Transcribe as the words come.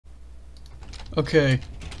Okay,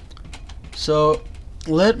 so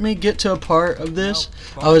let me get to a part of this.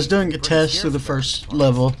 I was doing a test through the first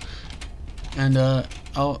level, and I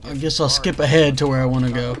guess I'll skip ahead to where I want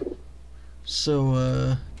to go.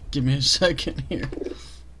 So give me a second here.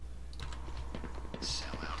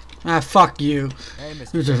 Ah, fuck you,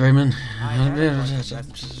 Mr. Freeman.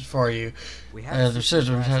 This is for you. The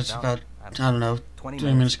system has about, I don't know, 20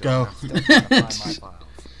 minutes ago.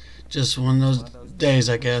 Just one of those days,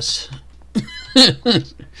 I guess.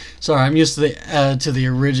 Sorry, I'm used to the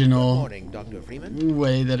original morning, Dr. Freeman.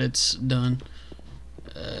 way that it's done.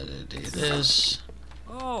 Do this.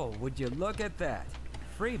 Oh, would you look at that?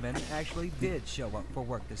 Freeman actually did show up for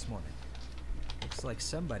work this morning. Looks like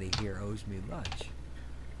somebody here owes me lunch.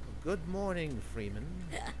 Good morning, Freeman.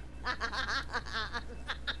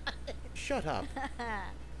 Shut up.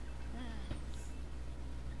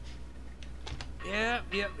 Yep.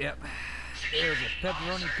 There's a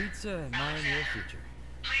pepperoni pizza in my near future.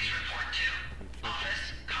 Please report to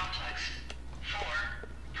office complex 4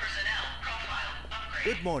 personnel profile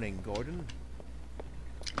upgrade. Good morning, Gordon.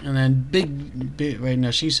 And then big wait,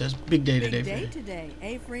 no, she says big day today. Big day today,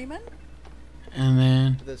 eh, Freeman? And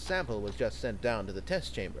then The sample was just sent down to the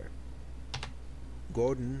test chamber.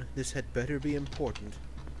 Gordon, this had better be important.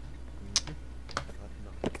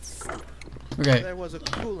 okay, There was a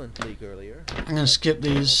coolant leak earlier. I'm gonna skip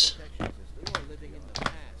these.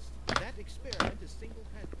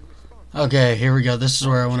 Okay, here we go. This is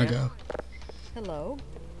where I want to go. Hello.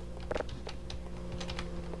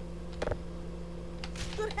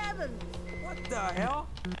 Good heavens! What the hell?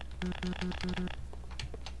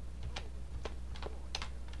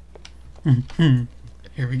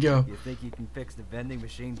 Here we go. You think you can fix the vending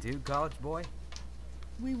machine too, college boy?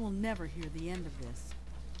 We will never hear the end of this.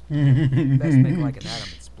 Best make like an atom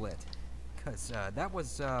and split. Cause that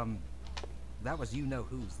was you know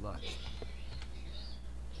whose lunch.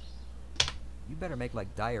 You better make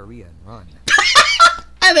like diarrhea and run.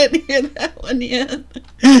 I didn't hear that one yet.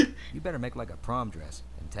 You better make like a prom dress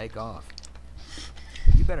and take off.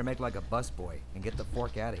 You better make like a busboy and get the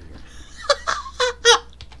fork out of here.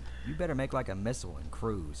 You better make like a missile and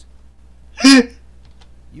cruise.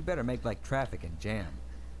 You better make like traffic and jam.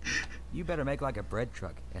 You better make like a bread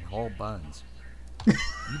truck and haul buns. You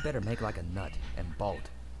better make like a nut and bolt.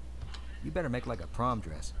 You better make like a prom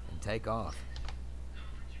dress and take off.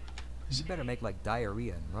 You better make like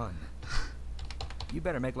diarrhea and run. You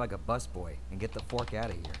better make like a busboy and get the fork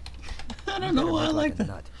out of here. I don't know why I like a that.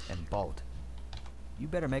 nut and bolt. You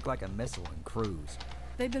better make like a missile and cruise.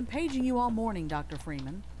 They've been paging you all morning, Dr.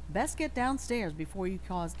 Freeman. Best get downstairs before you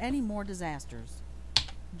cause any more disasters.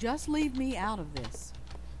 Just leave me out of this.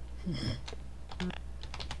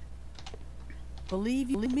 Believe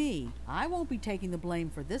me, I won't be taking the blame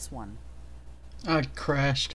for this one. I crashed.